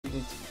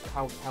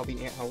how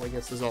I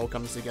guess this all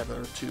comes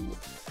together to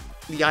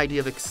the idea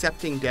of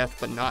accepting death,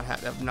 but not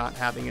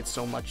having it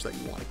so much that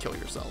you want to kill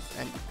yourself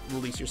and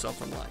release yourself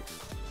from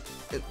life.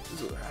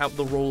 How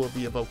the role of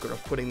the evoker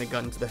of putting the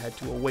gun to the head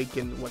to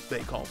awaken what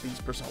they call these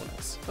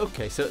personas.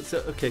 Okay,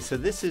 so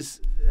this is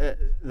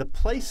the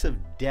place of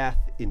death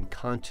in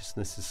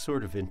consciousness is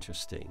sort of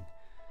interesting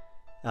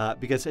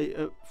because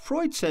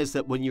Freud says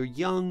that when you're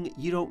young,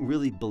 you don't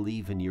really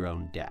believe in your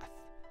own death,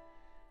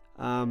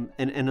 and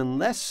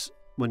unless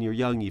when you're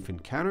young you've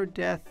encountered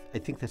death, I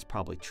think that's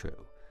probably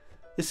true.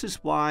 This is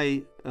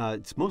why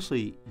it's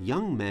mostly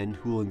young men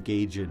who will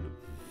engage in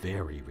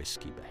very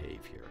risky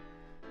behavior.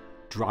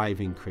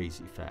 Driving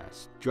crazy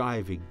fast,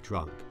 driving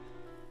drunk,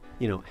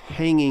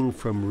 hanging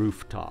from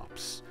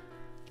rooftops,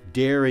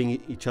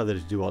 daring each other to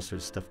do all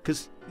sorts of stuff,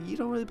 because you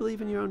don't really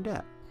believe in your own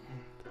death.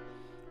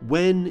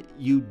 When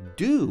you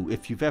do,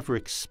 if you've ever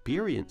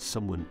experienced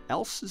someone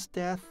else's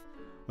death,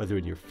 whether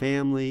in your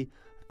family,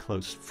 a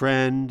close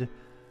friend,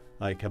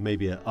 like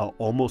maybe a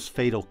almost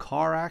fatal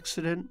car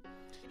accident,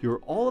 you're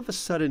all of a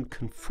sudden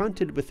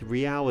confronted with the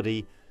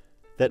reality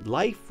that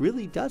life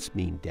really does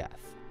mean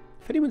death.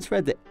 If anyone's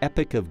read the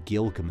Epic of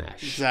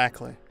Gilgamesh,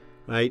 Exactly.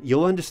 right,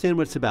 you'll understand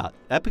what it's about.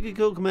 Epic of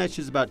Gilgamesh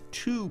is about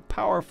two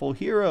powerful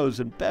heroes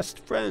and best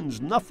friends.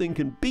 Nothing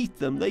can beat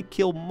them. They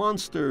kill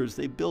monsters.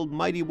 They build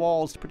mighty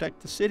walls to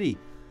protect the city.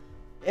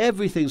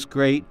 Everything's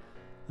great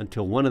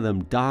until one of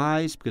them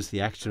dies because of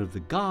the action of the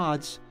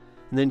gods.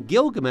 And then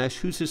Gilgamesh,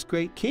 who's this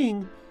great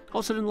king, all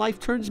of a sudden life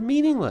turns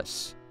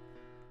meaningless.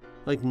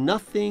 Like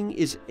nothing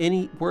is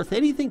worth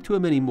anything to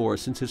him anymore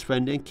since his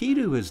friend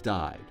Enkidu has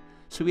died.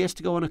 So he has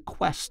to go on a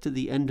quest to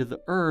the end of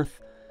the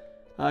earth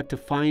to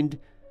find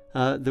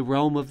the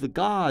realm of the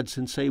gods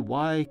and say,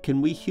 why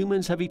can we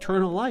humans have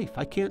eternal life?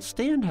 I can't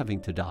stand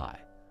having to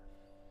die.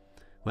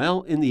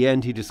 Well, in the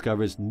end, he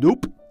discovers,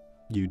 nope,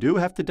 you do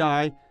have to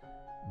die,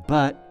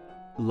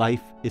 but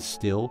life is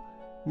still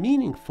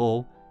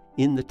meaningful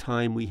in the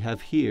time we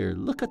have here.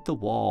 Look at the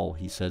wall,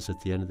 he says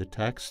at the end of the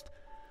text.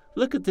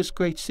 Look at this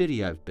great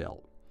city I've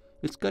built.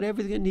 It's got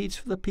everything it needs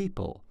for the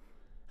people.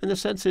 And the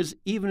sense is,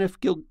 even if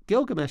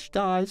Gilgamesh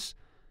dies,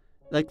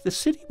 like the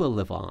city will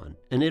live on,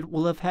 and it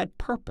will have had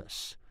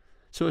purpose.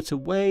 So it's a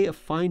way of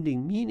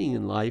finding meaning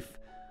in life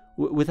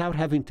without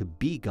having to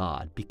be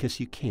God, because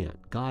you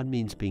can't. God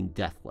means being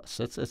deathless.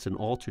 That's in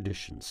all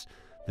traditions.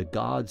 The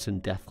gods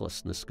and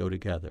deathlessness go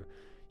together.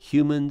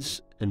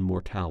 Humans and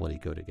mortality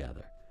go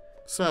together.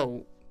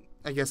 So,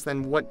 I guess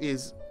then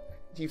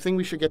do you think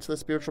we should get to the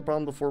spiritual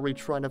problem before we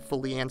try to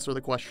fully answer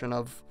the question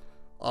of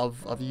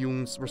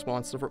Jung's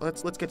response to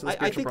let's get to the spiritual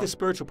problem. I think the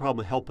spiritual problem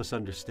will help us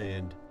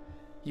understand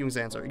Jung's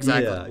answer,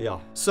 exactly. Yeah.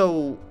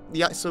 So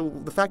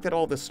the fact that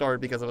all this started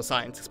because of a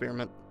science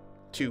experiment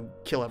to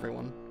kill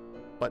everyone,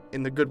 but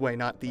in the good way,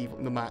 not the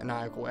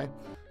maniacal way.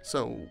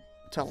 So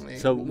tell me.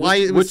 So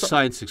which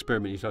science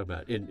experiment are you talking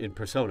about? In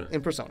Persona?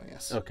 In Persona,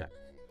 yes. Okay.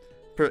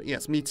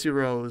 Yes,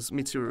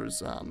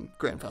 Mitsuru's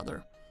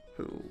grandfather,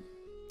 who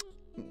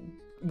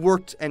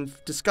worked and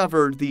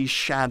discovered these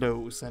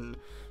shadows and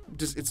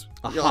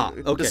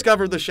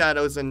discover the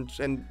shadows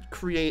and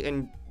create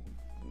and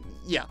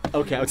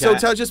Okay. So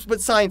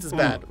but science is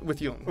bad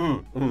with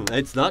Jung.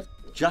 It's not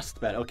just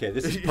bad. Okay,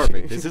 this is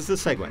perfect. This is the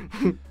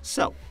segue.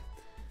 So,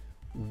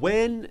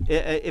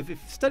 if you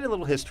study a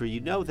little history, you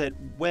know that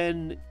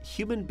when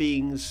human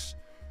beings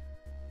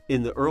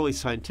in the early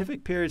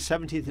scientific period,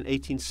 17th and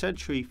 18th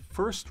century,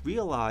 first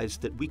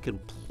realized that we can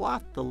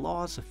plot the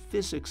laws of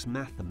physics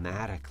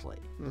mathematically.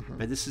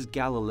 Right? This is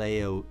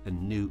Galileo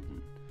and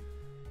Newton.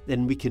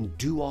 Then we can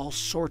do all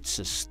sorts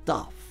of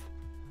stuff.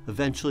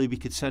 Eventually, we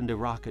could send a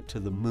rocket to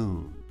the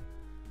moon.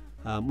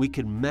 We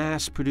can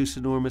mass produce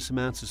enormous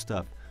amounts of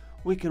stuff.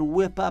 We can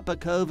whip up a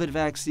COVID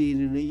vaccine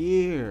in a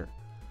year.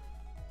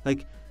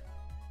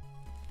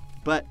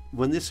 But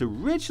when this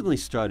originally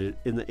started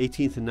in the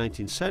 18th and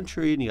 19th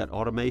century, and you got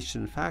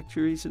automation in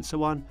factories and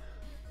so on,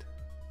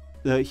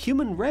 the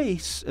human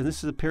race, and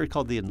this is a period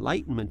called the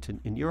Enlightenment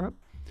in Europe,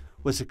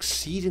 was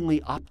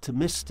exceedingly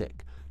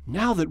optimistic.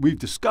 Now that we've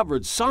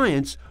discovered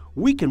science,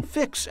 we can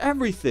fix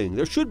everything.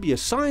 There should be a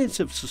science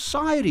of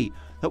society,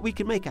 that we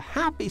can make a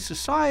happy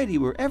society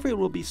where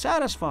everyone will be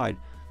satisfied.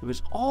 There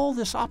was all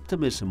this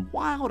optimism,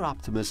 wild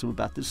optimism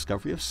about the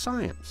discovery of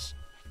science.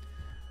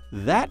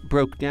 That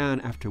broke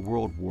down after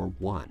World War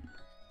I,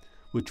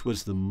 which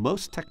was the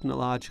most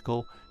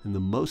technological and the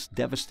most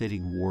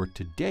devastating war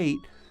to date.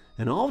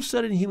 And all of a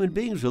sudden, human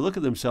beings will look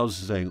at themselves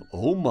and saying,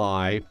 oh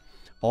my,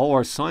 all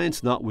our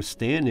science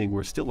notwithstanding,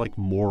 we're still like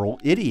moral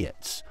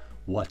idiots.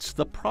 What's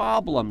the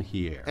problem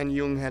here? And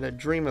Jung had a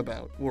dream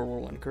about World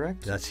War I,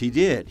 correct? Yes, he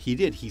did.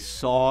 He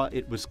saw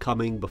it was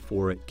coming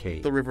before it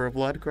came. The River of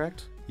Blood,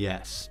 correct?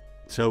 Yes.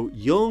 So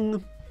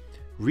Jung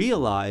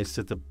realized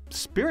that the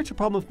spiritual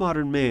problem of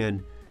modern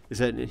man is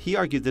that, and he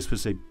argued this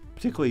was a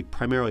particularly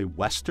primarily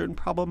Western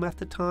problem at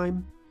the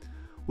time,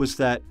 was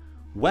that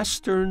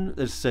Western,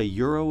 let's say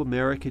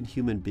Euro-American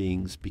human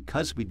beings,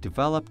 because we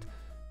developed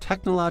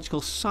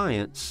technological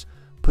science,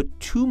 put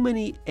too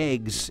many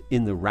eggs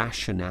in the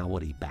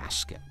rationality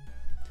basket.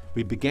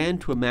 We began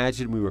to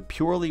imagine we were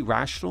purely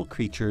rational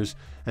creatures,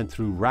 and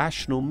through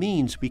rational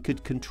means we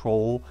could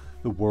control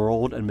the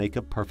world and make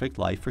a perfect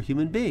life for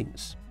human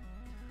beings.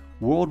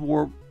 World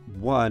War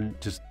I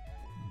just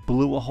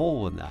blew a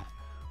hole in that.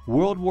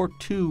 World War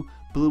II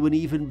blew an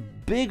even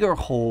bigger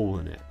hole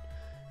in it.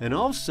 And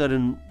all of a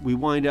sudden, we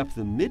wind up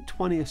in the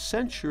mid-20th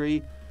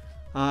century,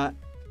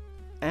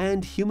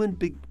 and human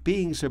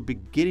beings are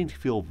beginning to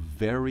feel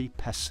very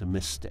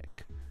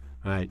pessimistic,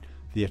 right?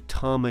 The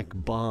atomic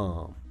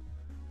bomb.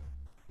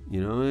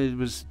 You know, it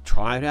was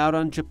tried out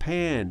on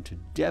Japan to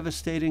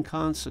devastating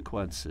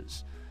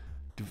consequences.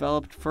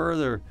 Developed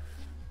further,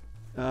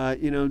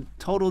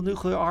 total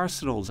nuclear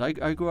arsenals.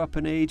 I grew up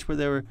in an age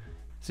where it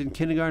was in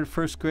kindergarten,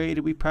 first grade,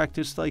 and we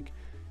practiced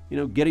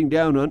getting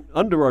down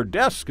under our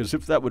desk as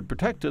if that would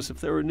protect us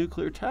if there were a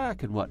nuclear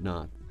attack and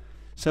whatnot.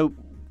 So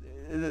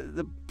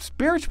the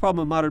spiritual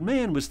problem of modern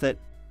man was that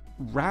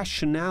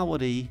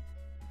rationality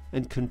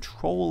and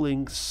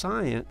controlling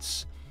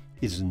science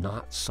is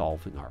not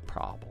solving our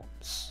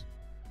problems.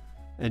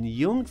 And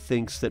Jung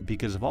thinks that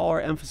because of all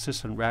our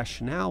emphasis on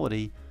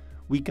rationality,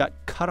 we got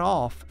cut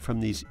off from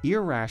these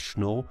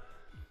irrational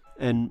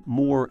and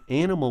more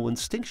animal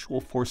instinctual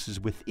forces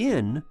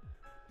within.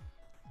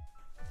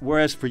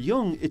 Whereas for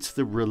Jung, it's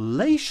the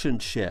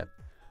relationship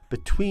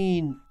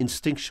between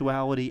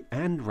instinctuality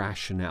and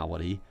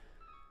rationality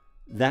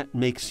that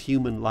makes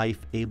human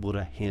life able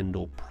to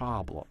handle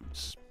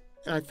problems.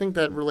 And I think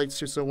that relates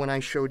to, so when I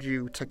showed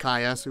you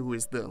Takayas, who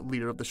is the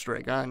leader of the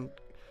Strega, and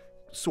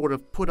sort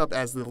of put up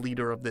as the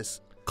leader of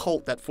this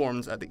cult that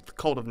forms, I think, the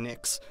cult of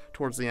Nyx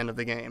towards the end of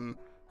the game,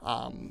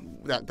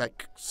 that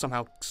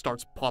somehow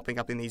starts popping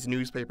up in these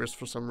newspapers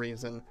for some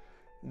reason,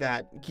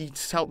 that he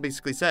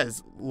basically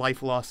says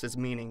life lost its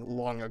meaning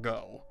long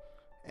ago,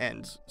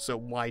 and so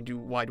why do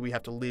we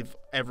have to live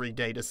every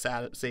day to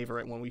savor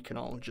it when we can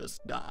all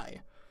just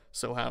die?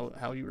 So how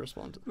do you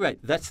respond to that? Right,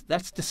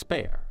 that's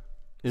despair.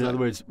 In other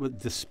words,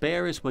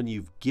 despair is when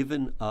you've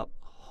given up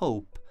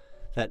hope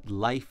that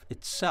life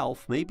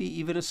itself, maybe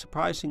even a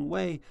surprising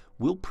way,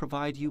 will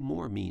provide you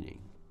more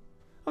meaning.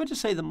 I would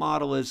just say the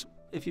model is,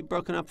 if you've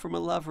broken up from a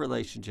love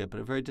relationship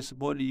and are very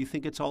disappointed, you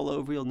think it's all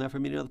over, you'll never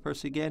meet another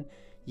person again,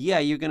 yeah,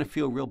 you're going to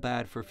feel real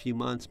bad for a few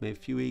months, maybe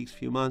a few weeks, a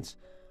few months,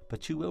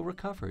 but you will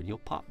recover and you'll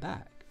pop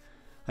back.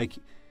 Like,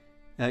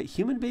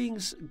 human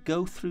beings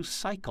go through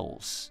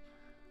cycles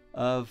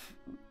of,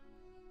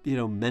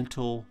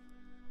 mental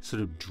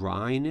sort of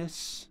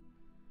dryness,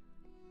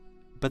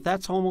 but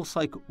that's almost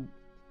like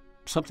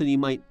something you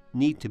might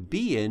need to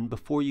be in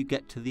before you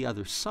get to the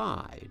other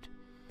side.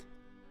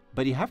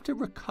 But you have to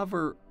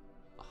recover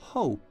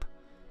hope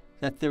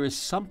that there is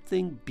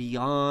something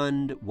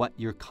beyond what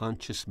your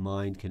conscious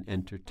mind can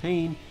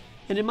entertain,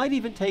 and it might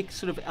even take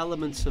sort of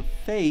elements of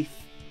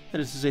faith,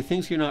 that is to say,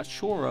 things you're not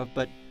sure of,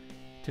 but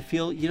to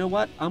feel, you know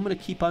what, I'm going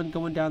to keep on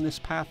going down this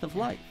path of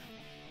life.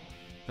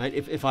 Right?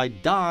 If I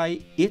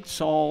die,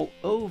 it's all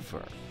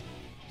over.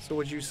 So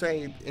would you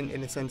say,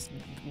 in a sense,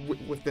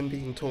 with them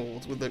being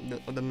told, with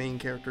the main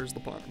characters,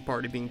 the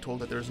party being told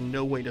that there's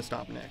no way to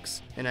stop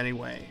Nyx in any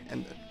way,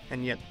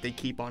 and yet they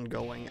keep on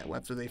going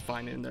after they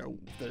find it in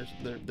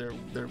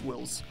their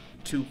wills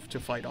to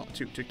fight on,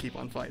 to keep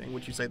on fighting,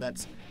 would you say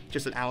that's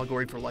just an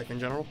allegory for life in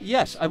general?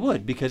 Yes, I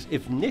would, because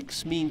if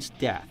Nyx means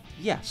death,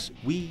 yes,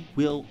 we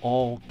will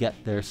all get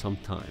there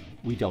sometime.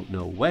 We don't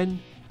know when,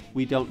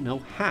 we don't know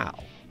how.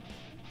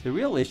 The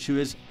real issue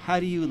is, how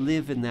do you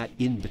live in that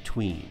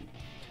in-between?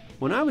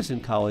 When I was in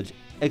college,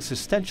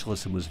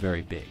 existentialism was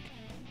very big.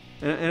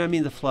 And I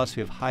mean the philosophy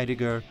of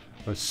Heidegger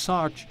or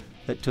Sartre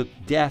that took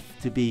death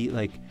to be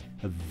like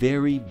a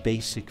very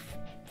basic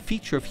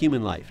feature of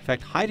human life. In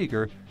fact,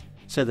 Heidegger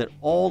said that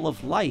all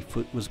of life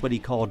was what he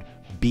called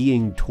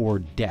being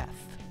toward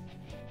death.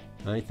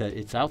 Right? That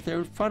it's out there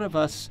in front of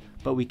us,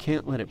 but we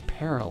can't let it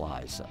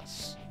paralyze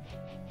us.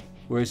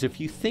 Whereas if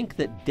you think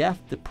that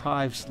death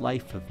deprives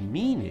life of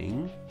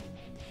meaning,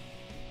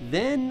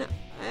 then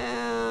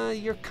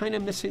you're kind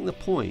of missing the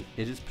point.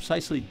 It is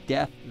precisely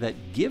death that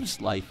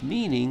gives life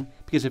meaning,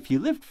 because if you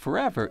lived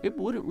forever, it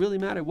wouldn't really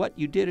matter what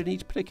you did in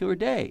each particular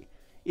day.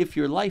 If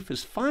your life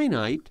is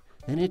finite,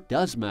 then it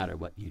does matter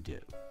what you do.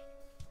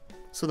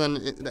 So then,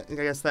 I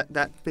guess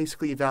that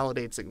basically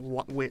validates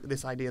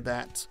this idea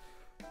that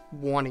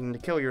wanting to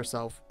kill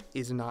yourself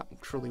is not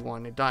truly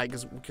wanting to die,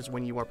 because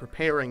when you are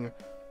preparing,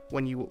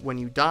 when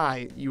you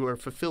die, you are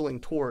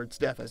fulfilling towards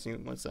death, as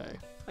you would say.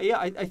 Yeah,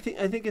 I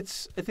think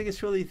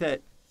it's really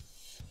that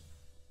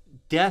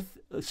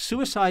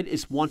suicide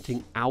is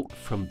wanting out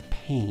from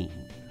pain.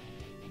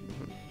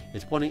 Mm-hmm.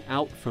 It's wanting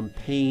out from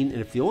pain,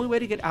 and if the only way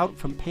to get out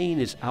from pain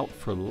is out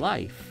for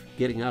life,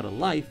 getting out of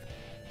life,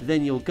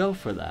 then you'll go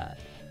for that.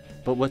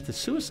 But what the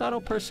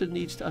suicidal person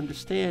needs to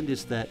understand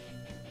is that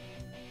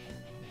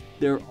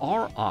there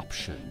are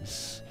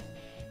options,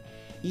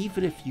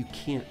 even if you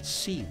can't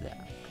see them.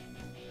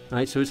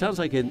 Right, so it sounds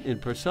like in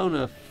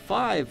Persona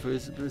 5,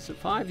 is it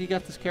 5? You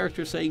got this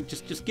character saying,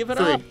 just give it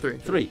up.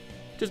 Three.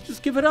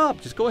 Just give it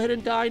up. Just go ahead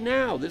and die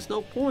now. There's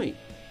no point.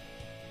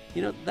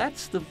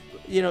 That's the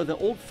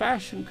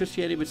old-fashioned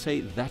Christianity would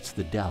say that's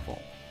the devil.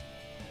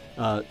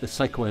 The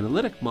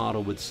psychoanalytic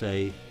model would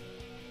say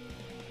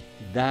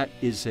that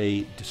is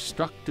a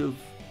destructive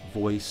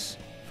voice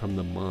from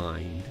the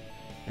mind,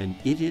 and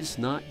it is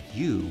not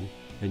you,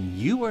 and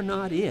you are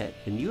not it,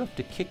 and you have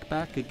to kick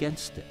back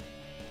against it.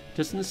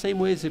 Just in the same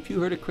way as if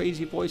you heard a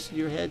crazy voice in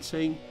your head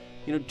saying,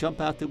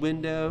 jump out the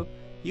window,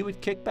 you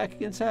would kick back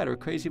against that. Or a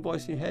crazy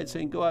voice in your head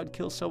saying, go out and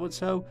kill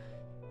so-and-so,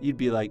 you'd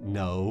be like,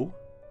 no.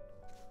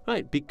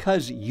 Right,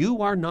 because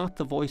you are not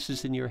the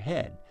voices in your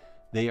head.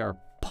 They are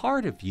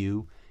part of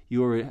you.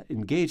 You are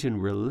engaged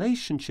in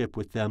relationship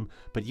with them,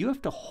 but you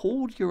have to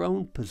hold your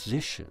own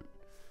position.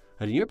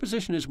 And your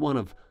position is one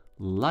of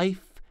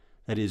life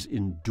that is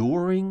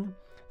enduring,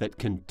 that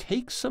can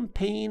take some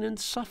pain and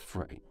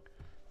suffering,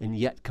 and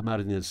yet come out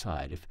on the other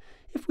side.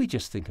 If we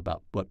just think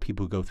about what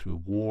people go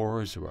through,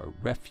 wars or are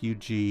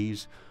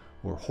refugees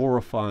or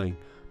horrifying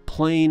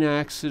plane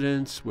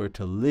accidents where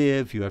to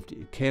live, you have to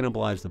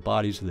cannibalize the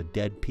bodies of the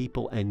dead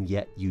people, and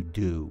yet you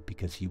do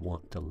because you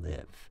want to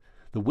live.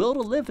 The will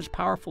to live is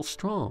powerful,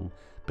 strong,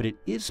 but it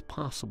is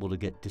possible to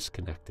get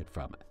disconnected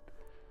from it.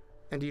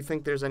 And do you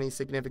think there's any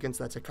significance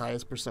that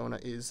Takai's persona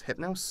is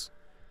hypnos?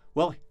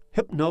 Well,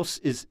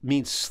 hypnos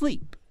means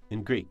sleep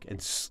in Greek,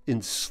 and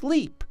in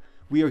sleep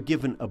we are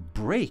given a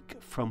break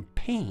from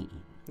pain.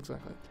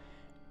 Exactly.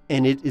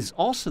 And it is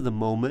also the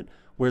moment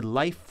where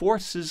life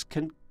forces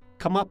can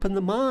come up in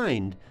the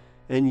mind,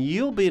 and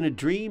you'll be in a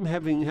dream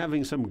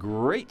having some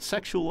great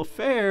sexual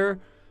affair,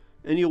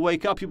 and you'll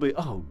wake up, you'll be,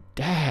 oh,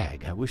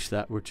 dag, I wish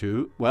that were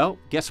true. Well,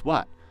 guess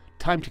what?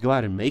 Time to go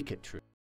out and make it true.